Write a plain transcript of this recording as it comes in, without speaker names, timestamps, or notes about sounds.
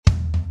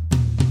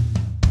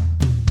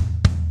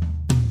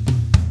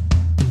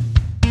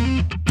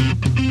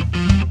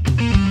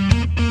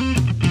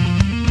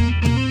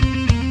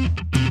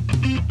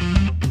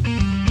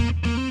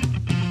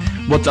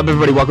What's up,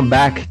 everybody? Welcome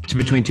back to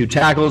Between Two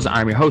Tackles.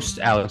 I'm your host,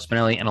 Alex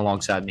Spinelli, and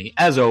alongside me,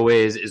 as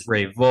always, is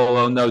Ray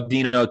Volo. No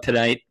Dino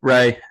tonight.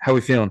 Ray, how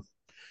we feeling?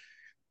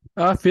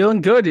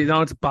 Feeling good.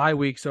 It's bye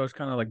week, so it's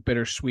kind of like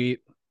bittersweet,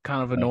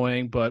 kind of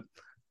annoying, but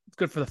it's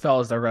good for the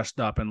fellas that rest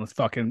up and let's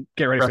fucking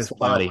get ready for Rest this the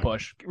body. playoff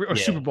push or Yeah.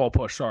 Super Bowl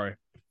push. Sorry.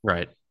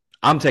 Right.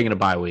 I'm taking a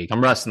bye week.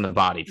 I'm resting the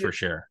body for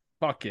sure.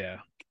 Fuck yeah.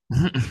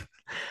 All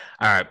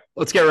right.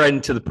 Let's get right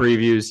into the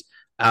previews.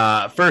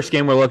 First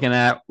game we're looking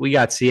at, we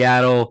got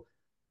Seattle,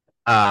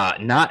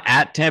 not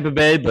at Tampa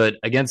Bay, but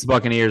against the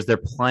Buccaneers. They're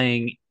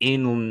playing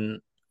in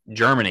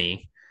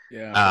Germany.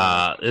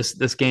 Yeah.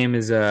 This game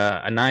is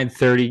a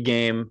 9:30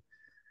 game.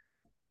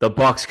 The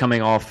Bucs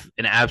coming off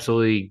an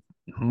absolutely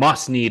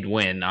must-need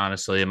win,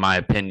 honestly, in my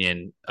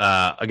opinion,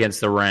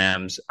 against the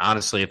Rams.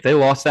 Honestly, if they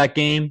lost that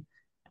game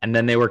and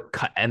then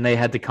they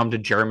had to come to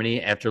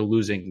Germany after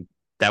losing,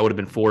 that would have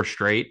been 4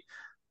 straight.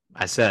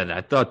 I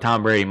thought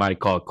Tom Brady might have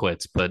called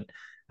quits, but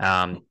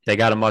they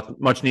got a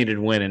much needed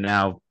win, and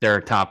now they're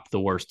atop the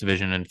worst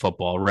division in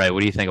football. Ray,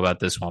 what do you think about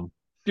this one?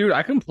 Dude,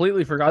 I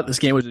completely forgot this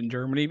game was in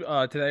Germany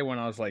today when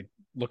I was like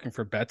looking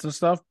for bets and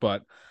stuff,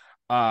 but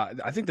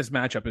I think this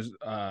matchup is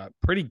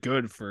pretty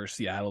good for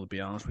Seattle, to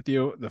be honest with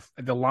you.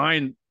 The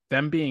line,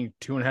 them being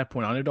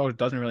 2.5-point underdogs,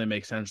 doesn't really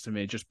make sense to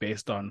me just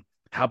based on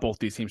how both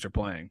these teams are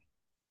playing.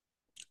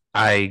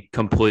 I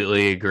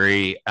completely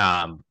agree.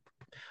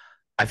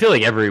 I feel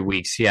like every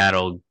week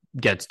Seattle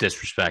gets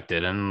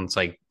disrespected, and it's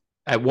like,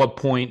 at what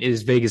point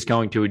is Vegas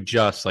going to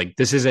adjust? Like,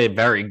 this is a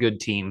very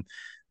good team.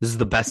 This is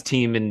the best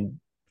team in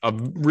a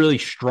really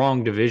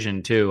strong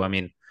division too. I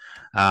mean,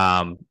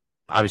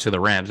 obviously the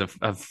Rams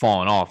have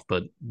fallen off,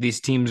 but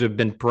these teams have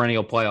been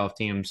perennial playoff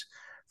teams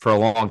for a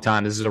long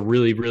time. This is a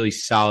really, really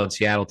solid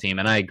Seattle team,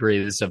 and I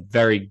agree. This is a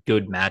very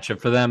good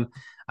matchup for them.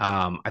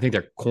 I think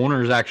their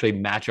corners actually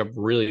match up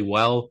really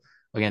well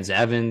against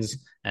Evans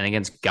and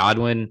against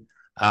Godwin.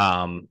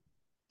 And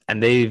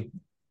they've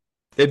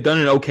done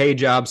an okay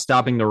job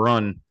stopping the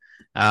run.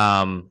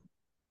 I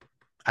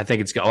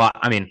think it's got a lot.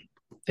 I mean,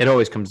 it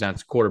always comes down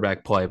to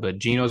quarterback play, but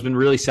Geno's been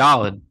really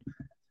solid.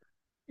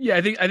 Yeah,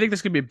 I think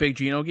this could be a big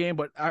Geno game,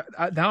 but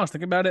now I was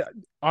thinking about it.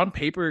 On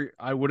paper,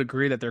 I would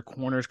agree that their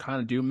corners kind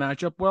of do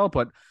match up well,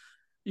 but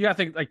you got to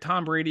think like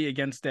Tom Brady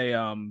against a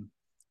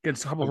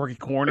couple of rookie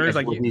corners,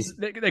 like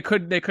they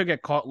could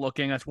get caught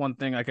looking. That's one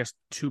thing I guess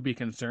to be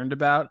concerned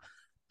about.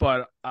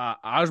 But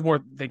I was more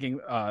thinking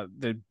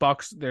the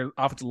Bucs, their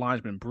offensive line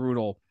has been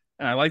brutal,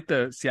 and I like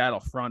the Seattle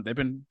front. They've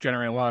been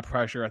generating a lot of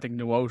pressure. I think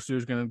Nwosu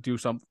is going to do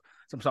some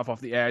stuff off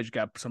the edge.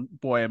 Got some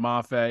boy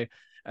Mafe,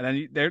 and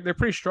then they're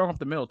pretty strong up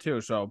the middle too.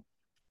 So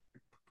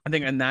I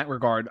think in that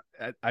regard,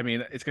 I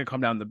mean, it's going to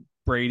come down to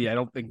Brady. I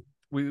don't think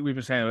we've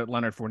been saying that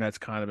Leonard Fournette's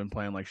kind of been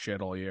playing like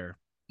shit all year.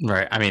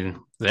 Right. I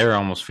mean, they're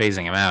almost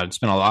phasing him out. It's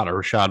been a lot of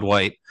Rachaad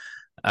White.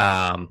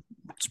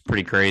 It's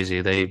pretty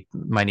crazy. They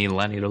might need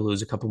Lenny to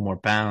lose a couple more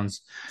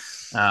pounds.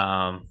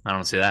 I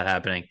don't see that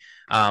happening.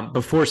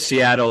 Before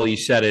Seattle, you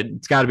said it.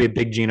 It's got to be a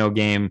big Geno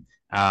game.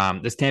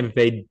 This Tampa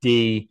Bay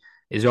D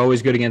is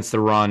always good against the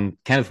run.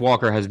 Kenneth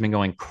Walker has been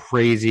going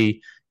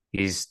crazy.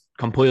 He's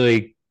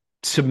completely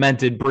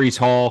cemented Breece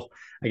Hall,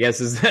 I guess,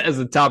 as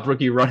the top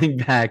rookie running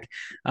back.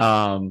 It's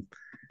all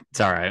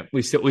right.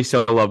 We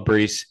still love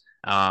Breece.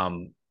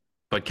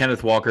 But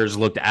Kenneth Walker's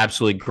looked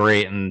absolutely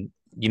great, and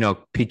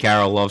Pete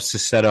Carroll loves to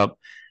set up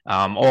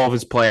all of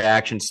his play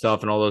action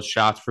stuff and all those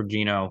shots for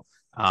Geno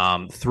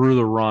through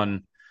the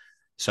run.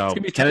 So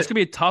it's gonna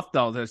be tough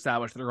though to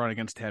establish the run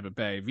against Tampa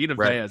Bay. Vita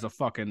right. Vea is a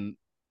fucking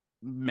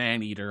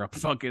man eater up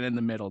fucking in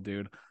the middle,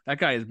 dude. That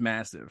guy is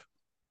massive.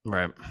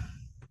 Right.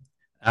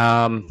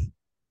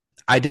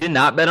 I did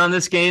not bet on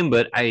this game,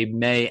 but I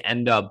may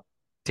end up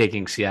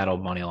taking Seattle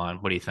money line.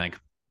 What do you think?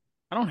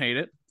 I don't hate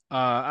it.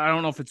 I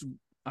don't know if it's.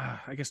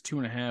 I guess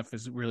 2.5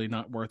 is really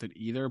not worth it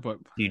either. But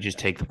you just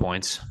take the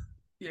points.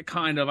 Yeah,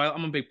 kind of.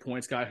 I'm a big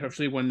points guy,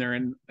 especially when they're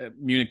in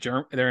Munich.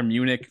 They're in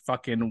Munich,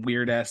 fucking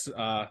weird ass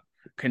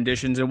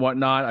conditions and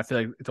whatnot. I feel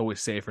like it's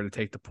always safer to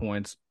take the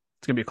points.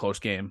 It's gonna be a close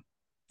game,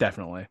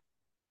 definitely.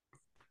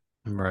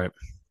 Right.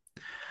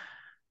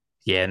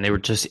 Yeah, and they were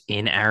just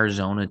in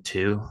Arizona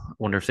too. I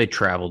wonder if they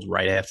traveled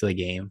right after the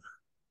game.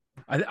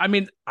 I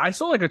mean, I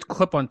saw like a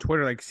clip on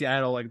Twitter, like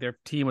Seattle, like their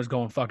team was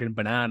going fucking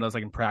bananas,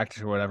 like in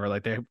practice or whatever.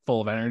 Like they're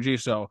full of energy,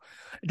 so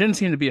it didn't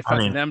seem to be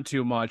affecting them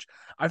too much.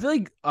 I feel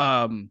like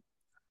I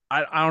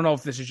don't know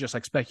if this is just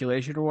like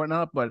speculation or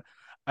whatnot, but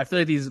I feel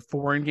like these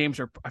foreign games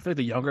I feel like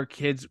the younger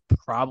kids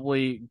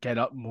probably get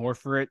up more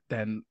for it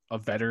than a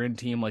veteran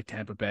team like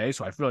Tampa Bay.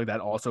 So I feel like that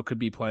also could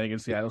be playing in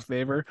Seattle's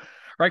favor,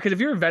 right? Because if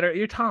you're a veteran,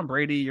 you're Tom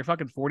Brady, you're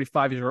fucking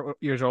 45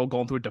 years old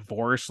going through a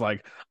divorce.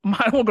 Like, I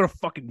don't want to go to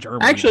fucking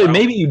Germany. Actually,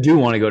 maybe you do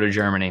want to go to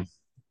Germany.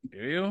 Do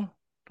you?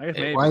 I guess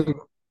maybe.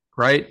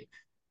 Right?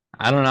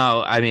 I don't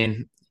know. I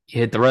mean,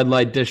 you hit the red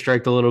light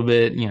district a little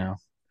bit,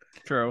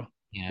 True.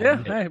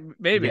 Yeah, hey,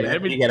 maybe.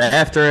 You get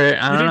after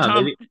it. I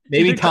don't know.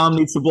 Maybe Tom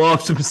needs to blow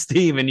up some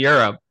steam in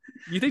Europe.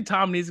 You think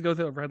Tom needs to go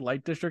to a red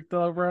light district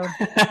though, bro?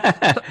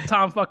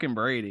 Tom fucking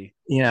Brady.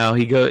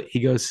 He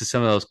goes to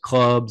some of those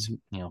clubs,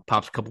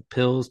 pops a couple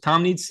pills.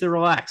 Tom needs to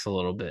relax a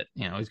little bit.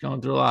 He's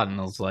going through a lot in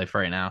his life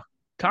right now.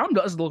 Tom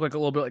does look like a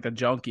little bit like a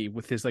junkie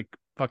with his like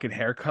fucking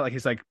haircut, like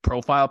his like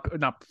profile,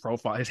 not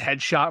profile, his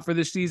headshot for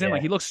this season. Yeah.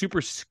 Like he looks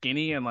super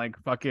skinny and like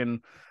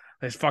fucking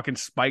his fucking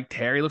spiked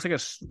hair. He looks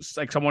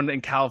like someone in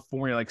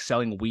California like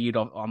selling weed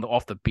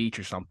off the beach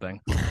or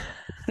something.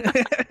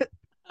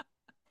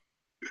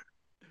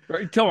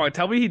 Right,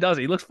 tell me he does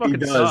it. He looks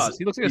fucking sus.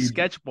 He looks like a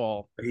sketch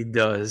ball. He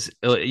does.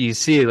 You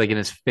see it like in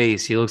his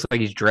face. He looks like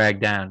he's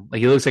dragged down.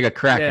 Like he looks like a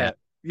crackhead.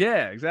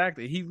 Yeah,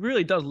 exactly. He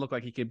really does look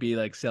like he could be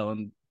like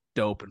selling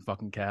dope in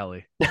fucking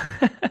Cali. All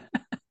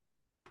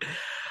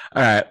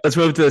right, let's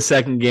move to the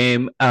second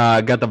game.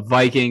 Got the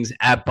Vikings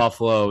at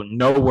Buffalo.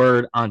 No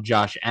word on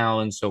Josh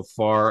Allen so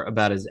far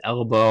about his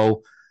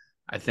elbow.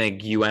 I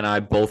think you and I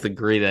both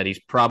agree that he's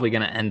probably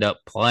going to end up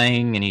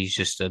playing, and he's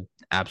just an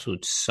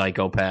absolute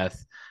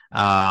psychopath.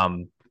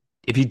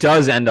 If he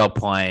does end up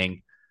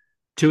playing,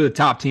 two of the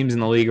top teams in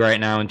the league right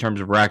now in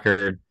terms of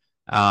record.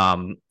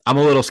 I'm a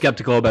little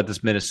skeptical about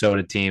this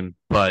Minnesota team,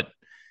 but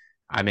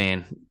I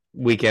mean,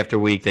 week after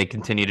week, they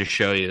continue to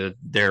show you that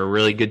they're a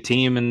really good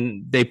team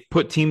and they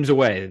put teams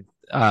away.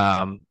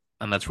 And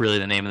that's really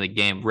the name of the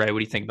game. Ray, what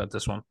do you think about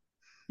this one?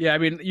 Yeah, I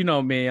mean, you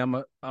know me, I'm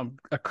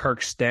a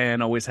Kirk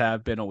stan, always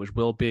have been, always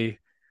will be.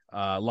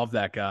 Love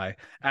that guy.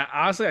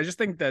 Honestly, I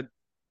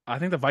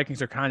think the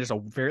Vikings are kind of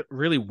just a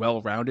really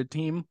well-rounded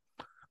team.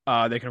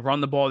 They can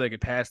run the ball, they can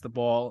pass the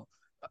ball.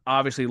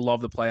 Obviously,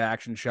 love the play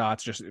action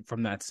shots just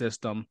from that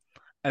system.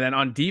 And then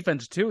on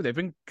defense too, they've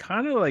been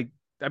kind of like,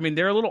 I mean,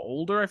 they're a little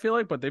older, I feel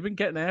like, but they've been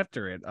getting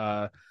after it.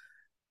 I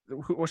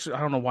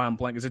don't know why I'm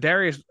blanking. Is it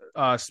Darius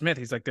Smith?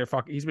 He's like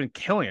he's been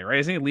killing it, right?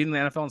 Isn't he leading the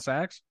NFL in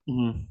sacks?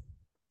 Mm-hmm.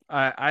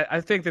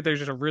 I think that there's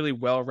just a really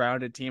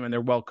well-rounded team and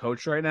they're well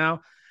coached right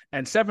now.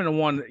 And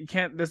 7-1, you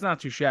can't. That's not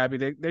too shabby.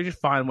 They just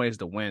find ways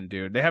to win,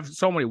 dude. They have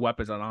so many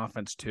weapons on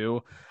offense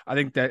too. I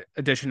think that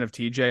addition of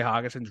T.J.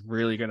 Hawkinson's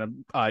really gonna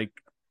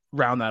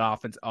round that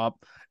offense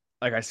up.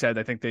 Like I said,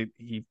 I think they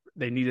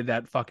needed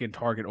that fucking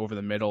target over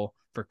the middle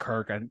for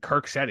Kirk, and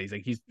Kirk said he's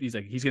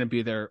gonna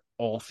be there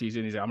all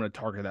season. He's like, I'm gonna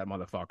target that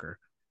motherfucker.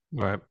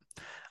 Right.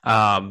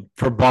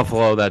 For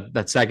Buffalo,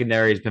 that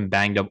secondary has been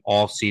banged up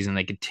all season.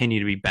 They continue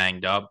to be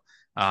banged up.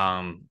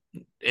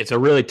 It's a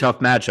really tough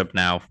matchup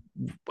now,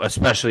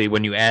 especially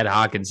when you add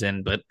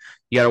Hawkinson, but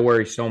you got to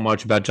worry so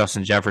much about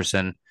Justin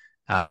Jefferson.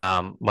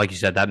 Like you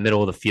said, that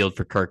middle of the field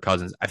for Kirk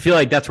Cousins. I feel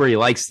like that's where he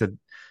likes to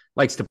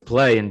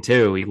play in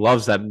too. He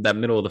loves that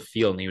middle of the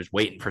field, and he was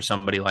waiting for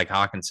somebody like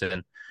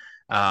Hawkinson.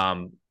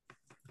 I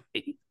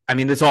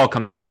mean, this all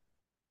comes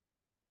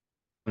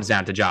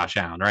down to Josh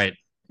Allen, right?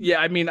 Yeah,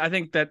 I mean, I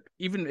think that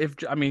even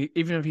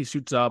if he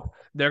suits up,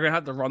 they're gonna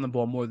have to run the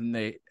ball more than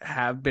they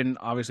have been,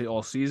 obviously,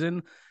 all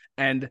season.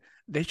 And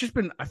they've just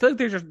been. I feel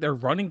like their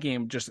running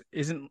game just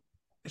isn't.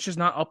 It's just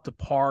not up to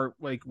par,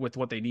 like with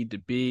what they need to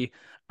be.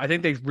 I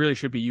think they really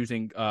should be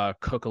using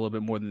Cook a little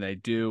bit more than they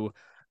do.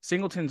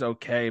 Singleton's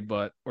okay,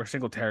 or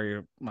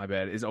Singletary, my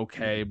bad, is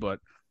okay, but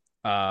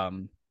I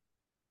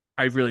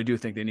really do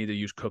think they need to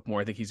use Cook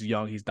more. I think he's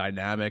young, he's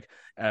dynamic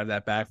out of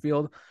that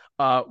backfield.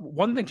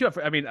 One thing too,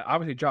 I mean,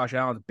 obviously Josh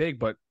Allen's big,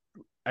 but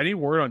I need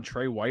word on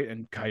Trey White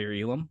and Kaiir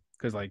Elam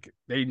because like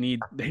they need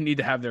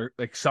to have their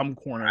like some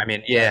corner. I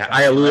mean, yeah,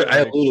 I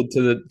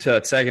alluded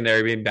to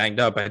secondary being banged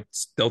up. I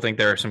still think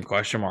there are some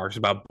question marks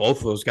about both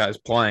of those guys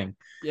playing.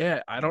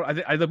 Yeah,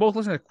 they're both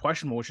listening to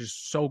questionable, which is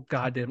so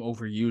goddamn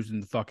overused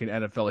in the fucking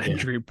NFL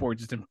injury report.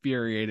 Just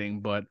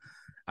infuriating. But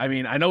I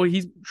mean, I know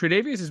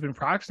Tre'Davious has been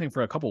practicing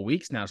for a couple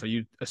weeks now, so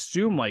you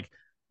assume like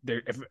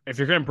if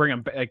you're gonna bring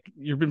him back, like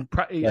you've been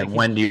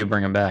when do you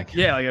bring him back?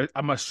 Yeah, like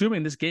I'm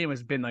assuming this game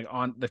has been like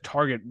on the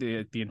target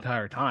the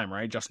entire time,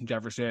 right? Justin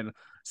Jefferson,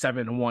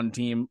 7-1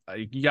 team.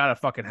 You gotta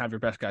fucking have your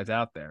best guys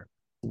out there,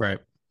 right?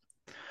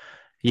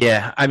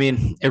 Yeah, I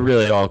mean, it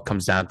really all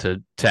comes down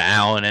to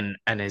Allen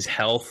and his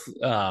health,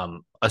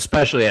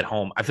 especially at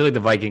home. I feel like the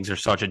Vikings are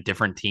such a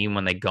different team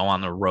when they go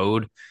on the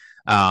road.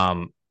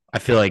 I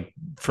feel like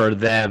for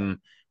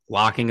them,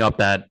 locking up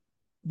that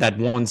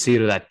 1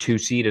 seed or that 2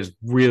 seed is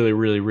really,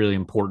 really, really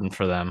important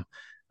for them.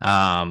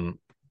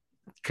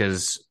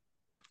 Because,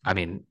 I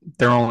mean,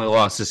 their only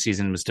loss this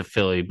season was to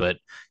Philly, but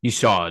you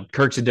saw it.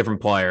 Kirk's a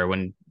different player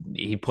when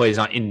he plays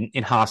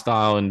in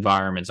hostile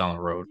environments on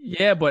the road.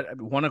 Yeah, but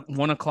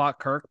 1 o'clock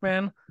Kirk,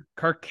 man.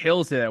 Kirk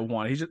kills it at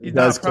 1. He's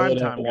not a prime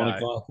time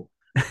guy.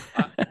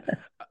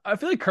 I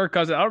feel like Kirk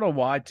Cousins, I don't know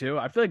why, too.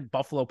 I feel like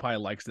Buffalo probably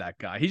likes that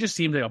guy. He just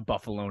seems like a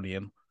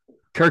Buffalonian.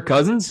 Kirk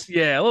Cousins?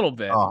 Yeah, a little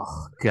bit.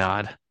 Oh,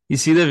 God. You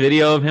see the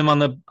video of him on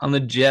the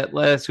jet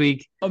last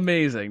week?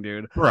 Amazing,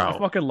 dude. Bro. I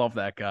fucking love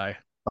that guy.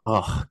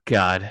 Oh,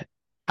 God.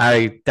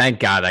 Thank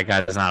God that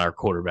guy's not our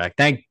quarterback.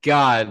 Thank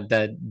God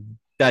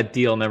that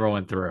deal never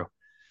went through.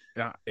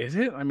 Yeah, is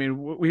it? I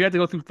mean, we had to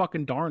go through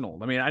fucking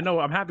Darnold. I mean, I know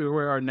I'm happy where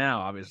we are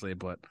now, obviously,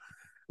 but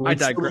I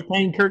digress.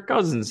 Playing Kirk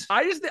Cousins.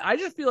 I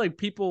just feel like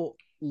people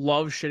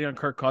love shitting on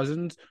Kirk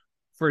Cousins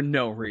for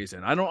no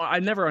reason. I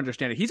never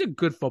understand it. He's a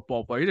good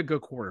football player. He's a good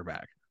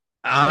quarterback.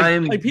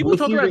 I'm Like people with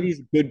talk you about that he's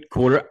a good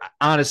quarter.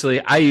 Honestly,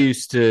 I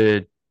used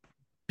to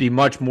be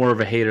much more of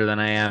a hater than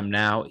I am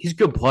now. He's a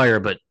good player,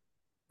 but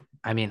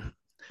I mean,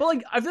 but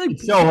like I feel like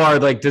it's so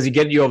hard. Like, does he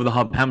get you over the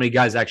hump? How many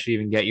guys actually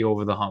even get you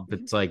over the hump?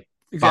 It's like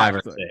five or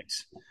exactly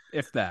six.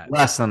 if that.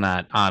 Less than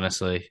that,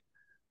 honestly.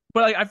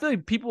 But like I feel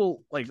like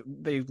people like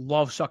they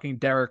love sucking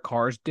Derek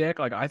Carr's dick.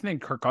 Like I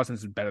think Kirk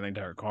Cousins is better than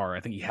Derek Carr. I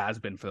think he has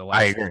been for the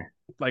I last agree.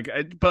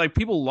 but like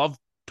people love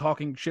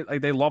talking shit.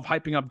 Like they love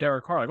hyping up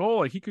Derek Carr. Like oh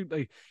like he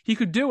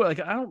could do it. Like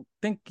I don't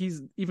think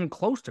he's even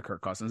close to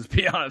Kirk Cousins. To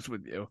be honest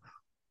with you.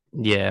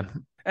 Yeah.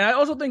 And I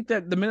also think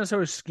that the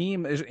Minnesota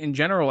scheme is in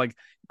general like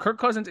Kirk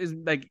Cousins is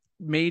like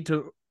made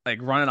to like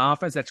run an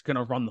offense that's going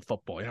to run the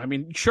football. You know? I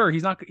mean, sure,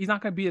 he's not going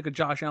to be like a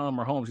Josh Allen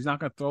or Mahomes. He's not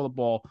going to throw the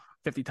ball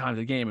 50 times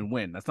a game and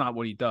win. That's not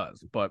what he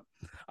does. But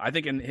I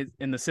think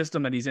in the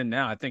system that he's in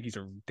now, I think he's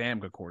a damn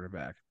good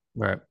quarterback.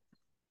 Right.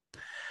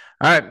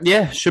 All right.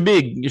 Yeah. It should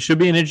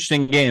be an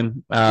interesting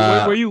game.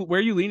 Where are you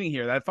leaning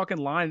here? That fucking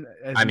line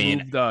has I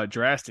mean, moved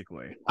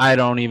drastically. I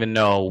don't even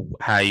know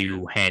how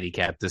you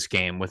handicap this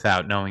game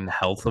without knowing the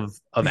health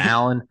of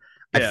Allen.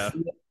 Yeah.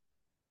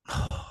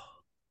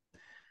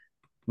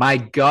 My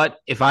gut,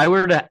 if I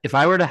were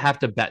to have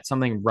to bet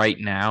something right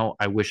now,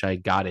 I wish I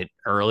got it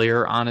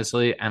earlier,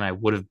 honestly, and I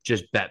would have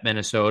just bet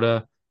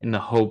Minnesota in the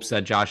hopes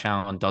that Josh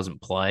Allen doesn't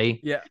play.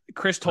 Yeah,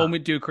 Chris told me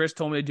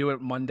to do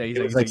it Monday.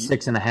 It was like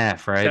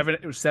 6.5, right?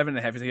 It was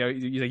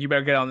 7.5. He's like, you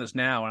better get on this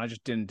now, and I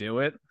just didn't do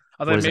it.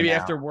 I was What like, is it maybe now?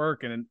 after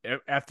work, and then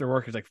after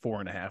work it's like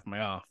 4.5. I'm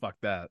like, oh fuck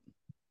that.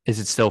 Is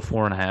it still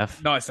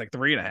 4.5? No, it's like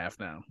 3.5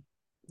 now.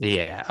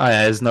 Yeah,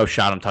 there's no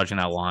shot I'm touching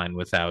that line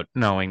without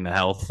knowing the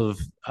health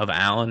of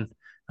Allen.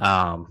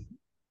 I'm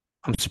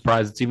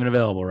surprised it's even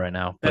available right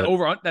now. That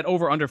But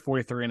over under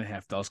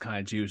 43.5 does kind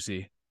of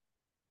juicy.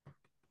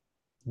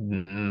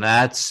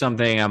 that's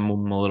something I'm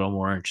a little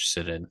more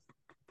interested in.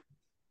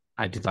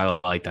 I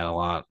like that a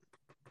lot.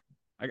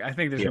 I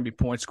think there's going to be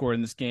points scored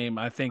in this game.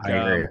 I think, I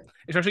agree.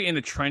 especially in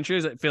the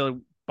trenches, I feel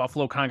like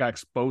Buffalo kind of got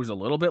exposed a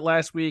little bit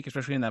last week,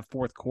 especially in that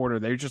fourth quarter.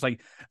 They're just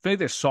like, I feel like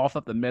they're soft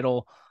up the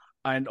middle.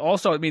 And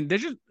also, I mean,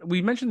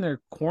 we mentioned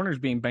their corners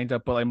being banged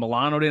up, but like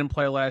Milano didn't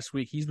play last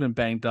week. He's been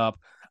banged up.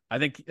 I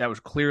think that was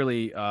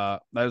clearly,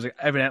 that was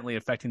evidently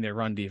affecting their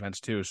run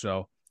defense too.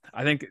 So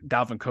I think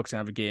Dalvin Cook's going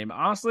to have a game.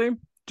 Honestly,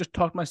 just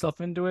talked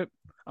myself into it.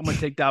 I'm going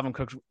to take Dalvin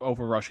Cook's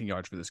over rushing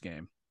yards for this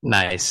game.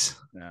 Nice.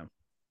 Yeah.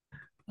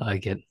 I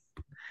like it.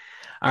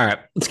 All right,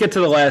 let's get to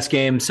the last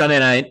game. Sunday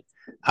night,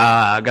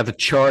 got the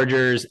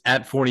Chargers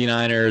at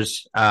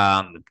 49ers.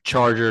 The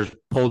Chargers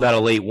pulled out a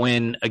late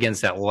win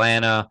against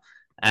Atlanta,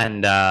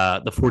 and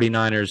the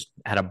 49ers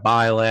had a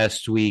bye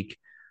last week.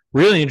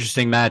 Really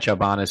interesting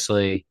matchup,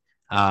 honestly.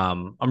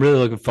 I'm really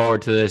looking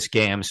forward to this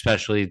game,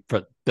 especially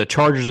for the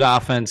Chargers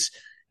offense,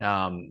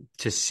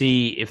 to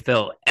see if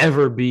they'll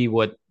ever be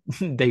what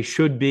they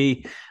should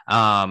be.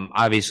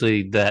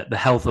 Obviously, the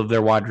health of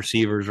their wide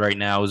receivers right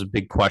now is a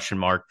big question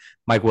mark.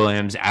 Mike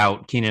Williams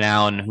out, Keenan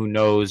Allen, who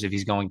knows if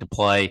he's going to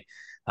play.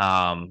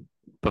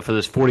 But for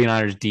this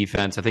 49ers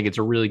defense, I think it's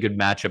a really good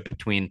matchup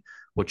between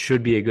what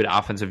should be a good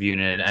offensive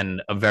unit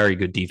and a very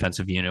good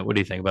defensive unit. What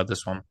do you think about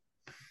this one?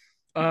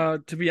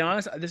 To be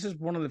honest, this is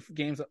one of the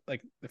games,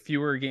 like the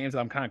fewer games that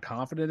I'm kind of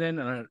confident in,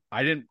 and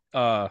I didn't.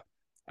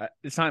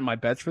 It's not in my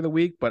bets for the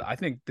week, but I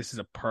think this is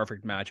a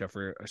perfect matchup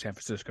for San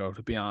Francisco.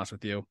 To be honest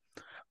with you,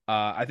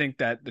 I think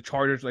that the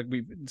Chargers, like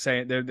we've been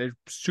saying, they're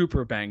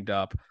super banged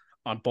up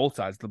on both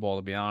sides of the ball.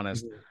 To be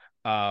honest,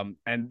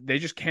 and they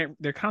just can't.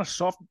 They're kind of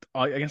soft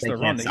against the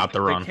run. They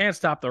can't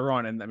stop the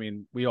run, and I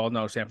mean, we all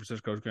know San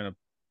Francisco is going to.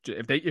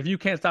 If you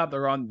can't stop the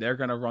run, they're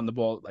going to run the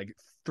ball like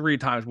 3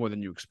 times more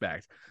than you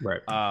expect.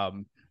 Right.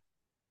 So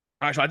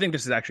I think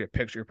this is actually a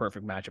picture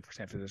perfect matchup for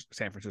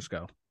San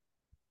Francisco.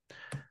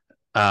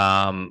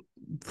 The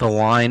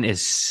line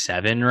is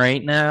 7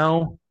 right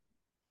now.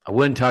 I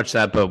wouldn't touch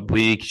that, but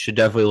we should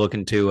definitely look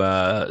into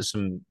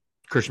some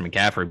Christian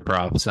McCaffrey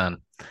props. Then,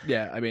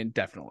 yeah, I mean,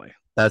 definitely.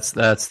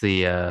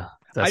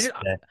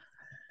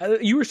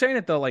 You were saying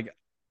it though, like,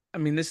 I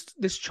mean,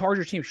 this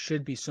Charger team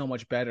should be so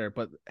much better,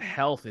 but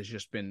health has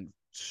just been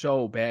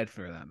so bad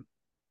for them.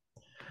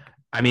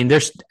 I mean,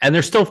 they're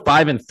still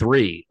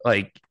 5-3.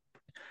 Like,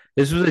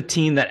 this was a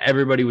team that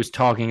everybody was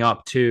talking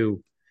up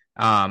to.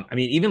 I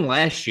mean, even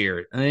last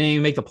year, and they didn't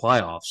even make the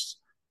playoffs.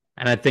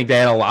 And I think they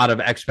had a lot of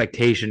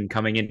expectation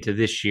coming into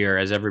this year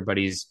as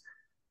everybody's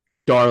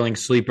darling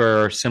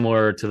sleeper,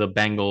 similar to the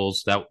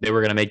Bengals, that they were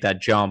going to make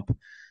that jump.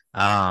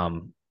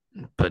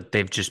 But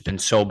they've just been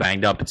so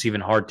banged up. It's even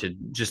hard to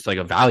just like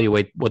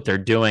evaluate what they're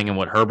doing and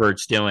what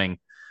Herbert's doing.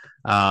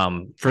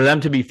 For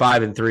them to be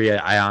 5-3,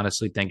 I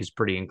honestly think is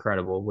pretty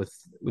incredible with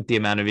the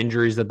amount of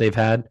injuries that they've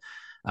had.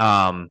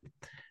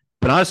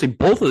 But honestly,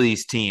 both of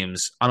these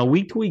teams on a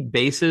week-to-week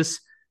basis,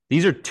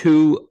 these are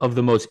 2 of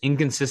the most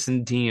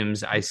inconsistent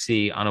teams I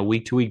see on a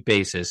week-to-week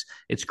basis.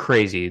 It's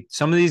crazy.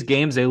 Some of these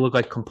games, they look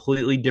like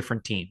completely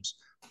different teams.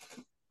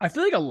 I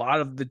feel like a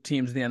lot of the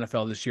teams in the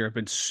NFL this year have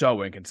been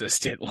so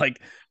inconsistent.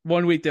 Like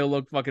one week they'll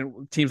look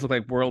fucking teams look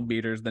like world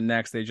beaters, the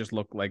next they just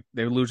look like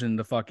they're losing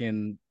the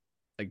fucking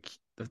like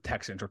the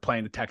Texans or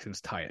playing the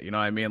Texans tight. You know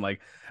what I mean? Like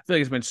I feel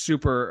like it's been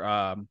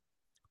super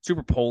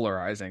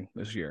polarizing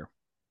this year.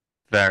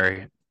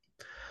 Very.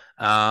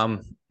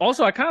 Um,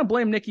 Also, I kind of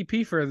blame Nicky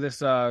P for this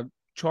for this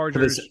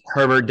Chargers.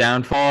 Herbert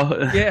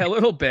downfall. Yeah, a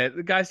little bit.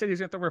 The guy said he's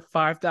gonna throw for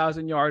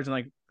 5,000 yards and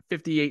like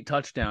 58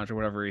 touchdowns or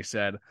whatever he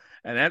said.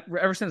 And that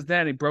ever since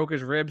then he broke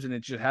his ribs and it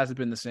just hasn't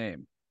been the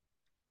same.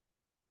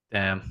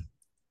 Damn.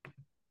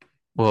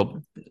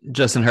 Well,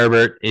 Justin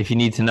Herbert, if you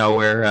need to know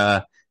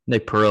where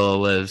Nick Perillo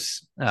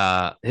lives,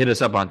 hit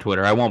us up on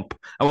Twitter. I won't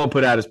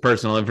put out his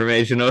personal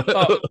information. Oh,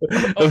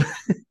 oh,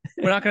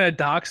 we're not gonna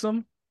dox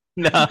him.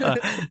 No,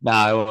 no,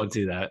 I won't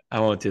do that. I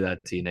won't do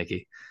that to you,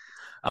 Nikki.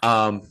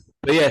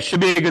 But yeah, should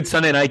be a good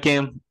Sunday night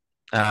game.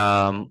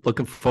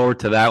 Looking forward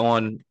to that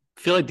one.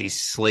 I feel like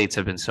these slates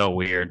have been so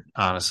weird,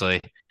 honestly.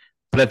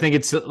 But I think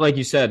it's like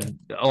you said,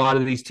 a lot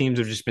of these teams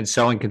have just been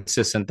so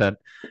inconsistent that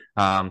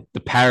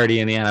the parity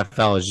in the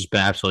NFL has just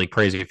been absolutely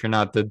crazy. If you're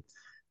not the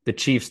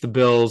Chiefs, the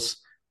Bills,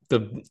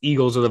 the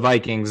Eagles, or the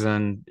Vikings,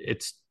 then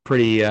it's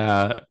pretty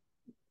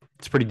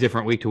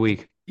different week to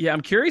week. Yeah,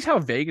 I'm curious how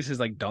Vegas has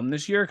like done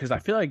this year because I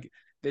feel like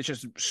it's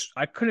just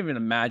I couldn't even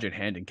imagine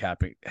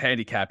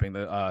handicapping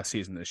the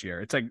season this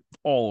year. It's like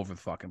all over the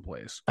fucking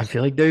place. I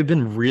feel like they've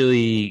been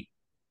really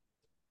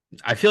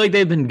I feel like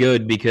they've been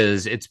good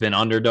because it's been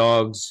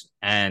underdogs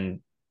and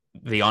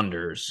the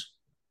unders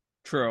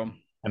True.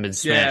 have been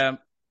smashed. Yeah,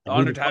 the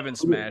Who the unders fuck, have been who,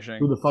 smashing.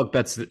 who the fuck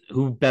bets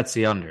who bets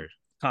the unders?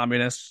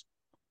 Communists.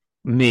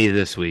 Me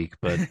this week,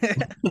 but You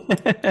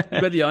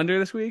bet the under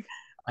this week?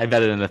 I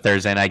bet it in the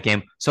Thursday night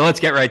game. So let's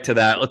get right to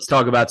that. Let's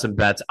talk about some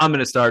bets. I'm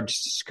going to start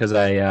just because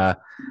I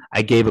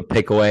gave a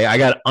pick away. I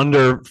got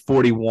under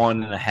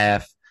 41 and a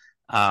half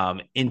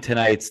in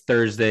tonight's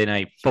Thursday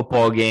night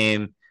football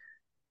game.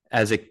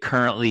 As it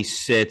currently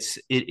sits,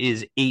 it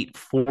is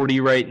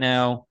 8:40 right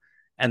now,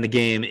 and the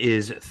game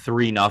is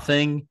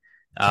 3-0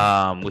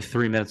 with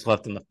 3 minutes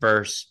left in the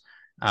first.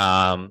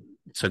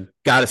 So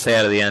got to stay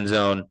out of the end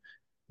zone.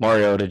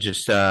 Mariota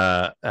just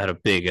had a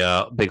big.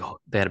 They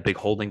had a big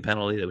holding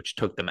penalty which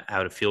took them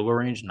out of field goal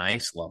range.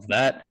 Nice, love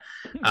that.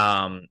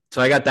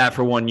 So I got that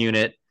for 1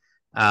 unit,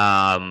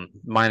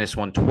 minus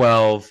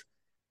 112.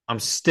 I'm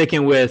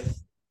sticking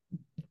with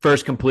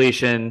first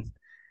completion.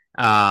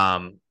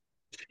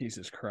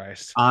 Jesus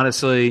Christ.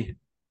 Honestly,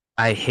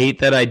 I hate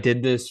that I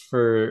did this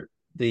for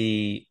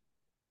the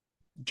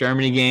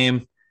Germany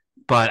game,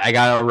 but I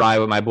got to ride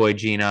with my boy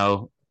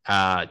Gino.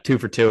 2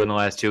 for 2 in the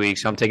last 2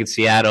 weeks. So I'm taking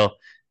Seattle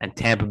and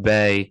Tampa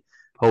Bay,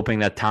 hoping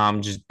that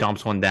Tom just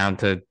dumps one down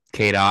to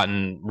Kate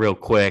Otten real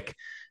quick.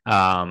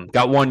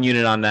 Got 1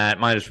 unit on that,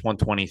 minus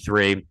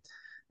 123.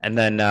 And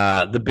then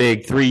the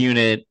big 3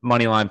 unit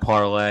money line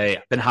parlay.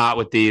 I've been hot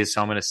with these,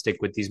 so I'm going to stick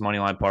with these money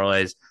line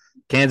parlays.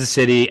 Kansas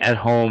City at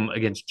home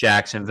against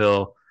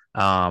Jacksonville.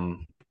 I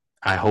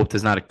hope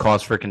there's not a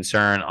cause for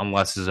concern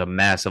unless it's a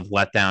massive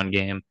letdown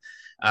game.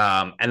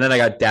 And then I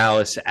got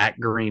Dallas at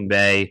Green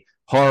Bay.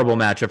 Horrible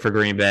matchup for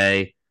Green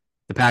Bay.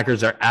 The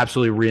Packers are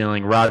absolutely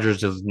reeling.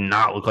 Rodgers does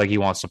not look like he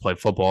wants to play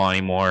football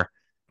anymore.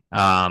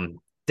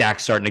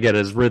 Dak's starting to get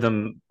his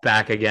rhythm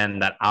back again.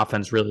 That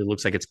offense really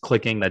looks like it's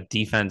clicking. That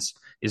defense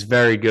is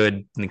very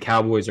good. And the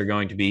Cowboys are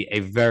going to be a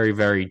very,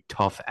 very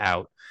tough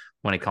out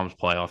when it comes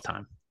playoff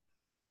time.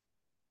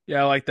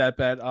 Yeah, I like that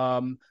bet.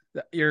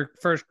 Your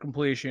first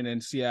completion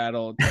in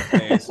Seattle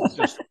is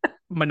just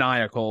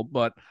maniacal,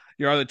 but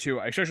your other two,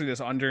 especially this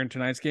under in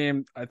tonight's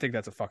game, I think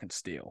that's a fucking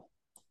steal.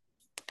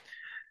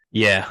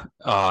 Yeah,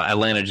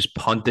 Atlanta just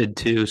punted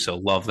too, so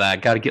love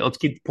that. Let's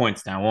keep the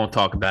points down. Won't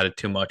talk about it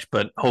too much,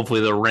 but hopefully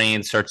the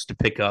rain starts to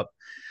pick up.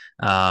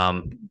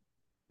 But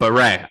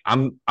Ray,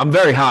 I'm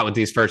very hot with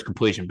these first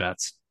completion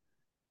bets.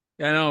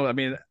 Yeah, I know. I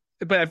mean,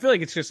 but I feel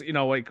like it's just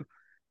like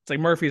it's like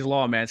Murphy's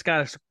Law, man. It's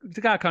got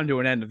to come to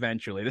an end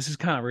eventually. This is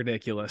kind of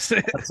ridiculous.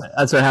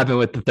 That's what happened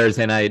with the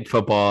Thursday night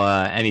football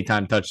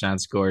anytime touchdown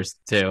scores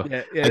too.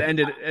 Yeah,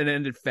 it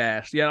ended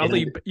fast. Yeah, although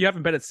you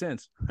haven't bet it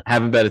since.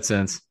 Haven't bet it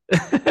since.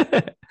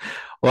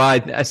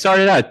 Well, I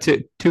started out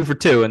 2 for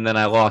 2, and then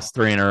I lost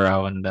 3 in a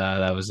row, and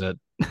that was it.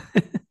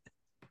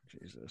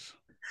 Jesus.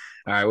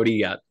 All right, what do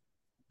you got?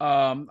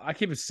 I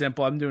keep it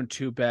simple. I'm doing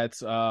 2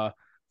 bets.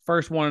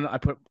 First one I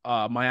put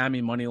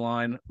Miami money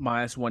line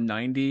minus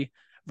 190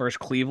 versus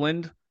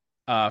Cleveland.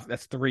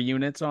 That's 3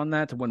 units on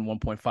that to win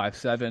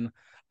 1.57.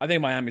 I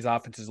think Miami's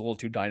offense is a little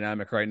too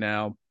dynamic right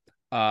now.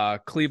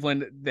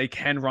 Cleveland, they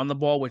can run the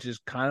ball, which is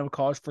kind of a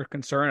cause for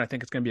concern. I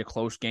think it's going to be a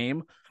close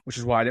game, which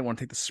is why I didn't want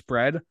to take the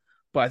spread.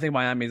 But I think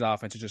Miami's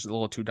offense is just a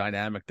little too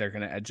dynamic. They're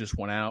going to edge this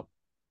one out.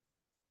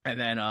 And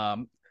then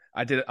I'm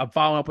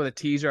following up with a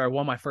teaser. I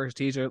won my first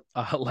teaser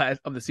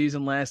of the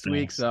season last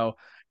week, so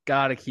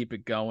got to keep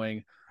it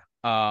going.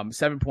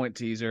 7-point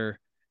teaser.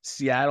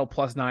 Seattle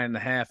plus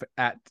 9.5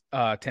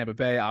 at Tampa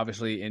Bay,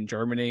 obviously in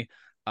Germany.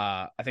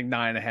 I think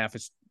 9.5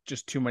 is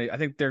just too many. I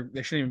think they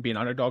shouldn't even be an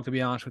underdog, to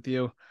be honest with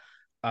you.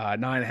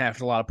 9.5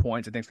 is a lot of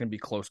points. I think it's going to be a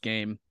close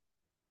game.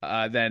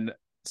 Then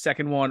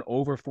Second one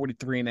over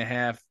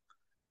 43.5.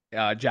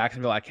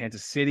 Jacksonville at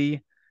Kansas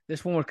City.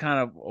 This one was kind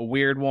of a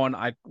weird one.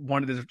 I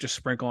wanted to just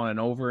sprinkle on an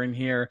over in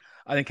here.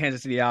 I think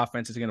Kansas City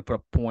offense is going to put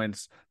up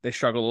points. They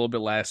struggled a little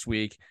bit last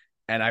week,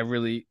 and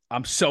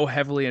I'm so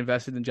heavily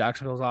invested in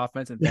Jacksonville's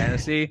offense and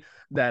fantasy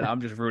that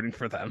I'm just rooting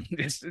for them.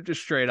 Just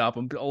straight up.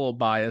 I'm a little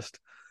biased.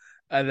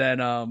 And then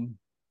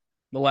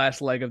the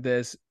last leg of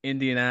this,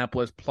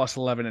 Indianapolis plus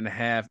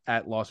 11.5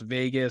 at Las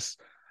Vegas.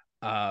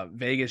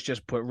 Vegas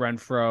just put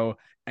Renfro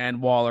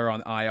and Waller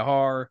on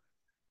IR.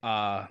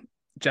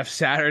 Jeff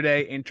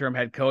Saturday, interim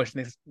head coach.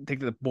 I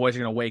think the boys are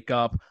going to wake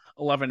up.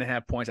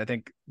 11.5 points. I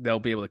think they'll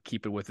be able to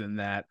keep it within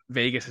that.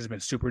 Vegas has been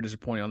super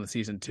disappointing on the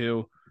season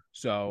too,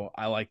 so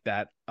I like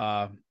that.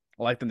 I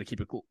like them to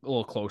keep it a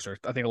little closer.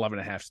 I think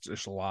 11.5 is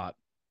just a lot.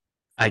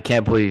 I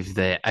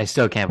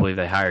still can't believe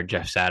they hired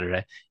Jeff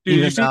Saturday. Dude,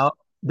 Even though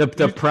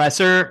the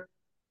presser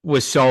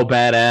was so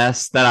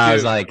badass that I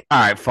was like, all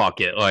right, fuck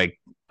it. Like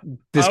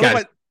this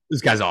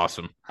guy's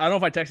awesome. I don't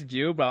know if I texted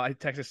you, but I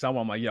texted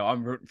someone. I'm like, yo,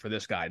 I'm rooting for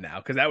this guy now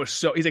because that was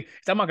so. He's like,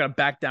 I'm not gonna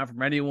back down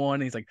from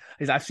anyone.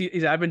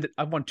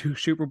 I've won 2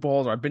 Super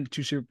Bowls, or I've been to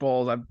 2 Super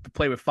Bowls. I've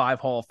played with 5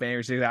 Hall of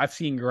Famers. He's like, I've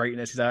seen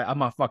greatness. He's like,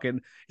 I'm a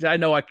fucking. He's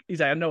like,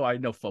 I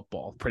know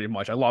football pretty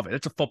much. I love it.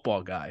 It's a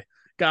football guy.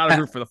 Gotta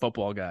root for the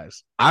football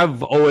guys.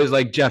 I've always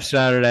liked Jeff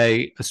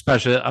Saturday,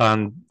 especially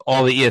on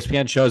all the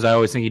ESPN shows. I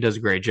always think he does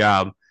a great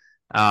job.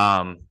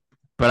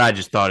 But I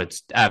just thought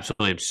it's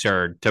absolutely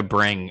absurd to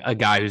bring a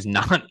guy who's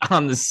not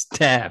on the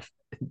staff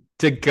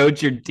to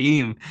coach your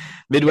team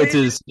midway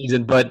through the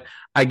season. But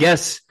I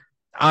guess,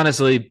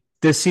 honestly,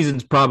 this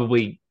season's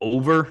probably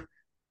over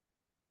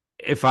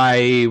if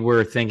I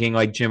were thinking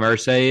like Jim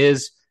Irsay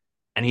is,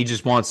 and he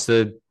just wants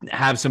to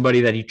have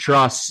somebody that he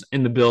trusts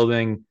in the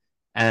building,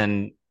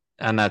 and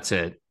that's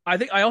it.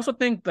 I also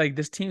think like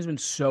this team's been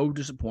so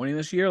disappointing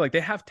this year. Like they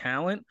have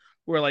talent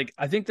where like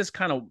I think this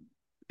kind of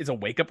is a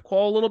wake up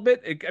call a little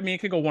bit. It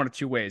could go one of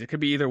 2 ways. It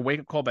could be either wake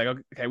up call, like,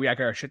 okay, we got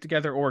our shit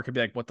together, or it could be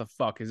like, what the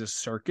fuck is this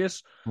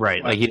circus?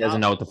 Right. Like he doesn't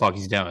know what the fuck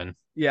he's doing.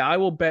 Yeah, I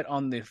will bet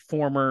on the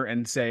former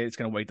and say it's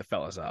going to wake the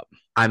fellas up.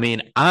 I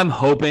mean, I'm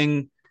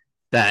hoping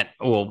that,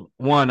 well,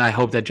 one, I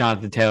hope that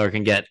Jonathan Taylor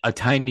can get a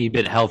tiny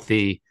bit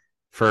healthy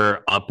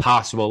for a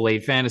possible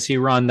late fantasy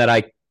run that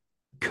I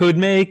could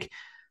make.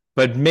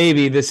 But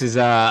maybe this is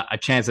a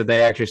chance that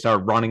they actually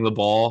start running the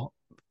ball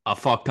a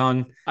fuck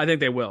ton. I think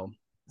they will.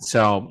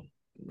 So,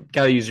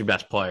 gotta use your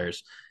best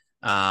players.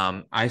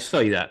 I saw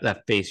you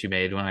that face you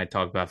made when I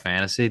talked about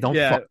fantasy. Don't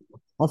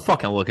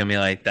fucking look at me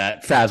like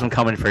that. Faz, I'm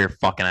coming for your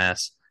fucking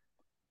ass.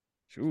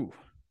 Ooh,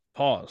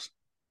 pause.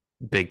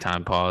 Big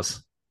time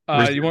pause.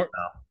 You want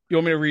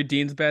me to read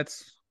Dean's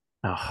bets?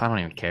 Oh, I don't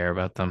even care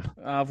about them.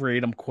 I'll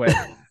read them quick.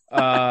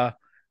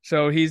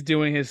 So he's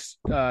doing his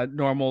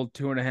normal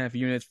 2.5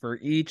 units for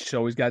each.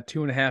 So he's got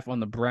 2.5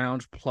 on the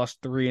Browns plus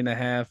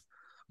 3.5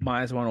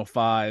 minus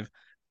 105.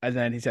 And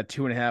then he's got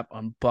 2.5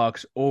 on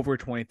Bucks over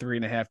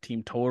 23.5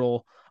 team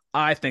total.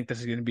 I think this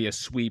is going to be a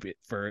sweep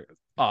for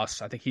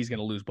us. I think he's going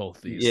to lose both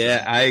of these.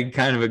 Yeah, I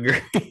kind of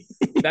agree.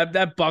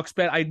 that Bucks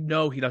bet, I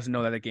know he doesn't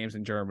know that the game's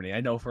in Germany.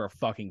 I know for a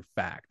fucking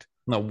fact.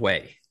 No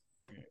way.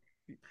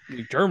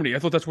 Germany? I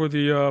thought that's where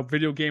the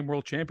video game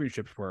world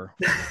championships were.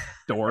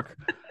 Dork.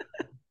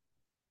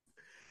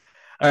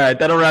 All right,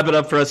 that'll wrap it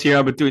up for us here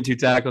on Between Two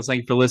Tackles.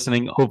 Thank you for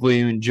listening. Hopefully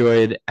you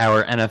enjoyed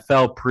our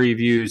NFL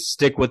previews.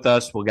 Stick with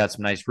us. We'll got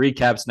some nice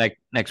recaps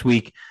next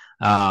week,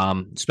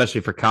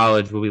 especially for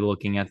college. We'll be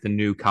looking at the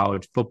new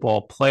college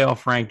football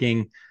playoff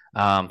ranking.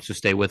 So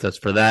stay with us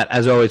for that.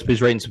 As always,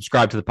 please rate and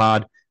subscribe to the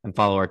pod and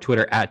follow our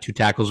Twitter at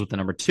 2tackles with the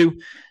number 2.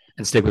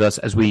 And stick with us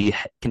as we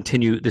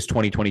continue this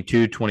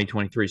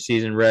 2022-2023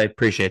 season. Ray,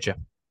 appreciate you.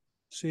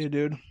 See you,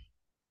 dude.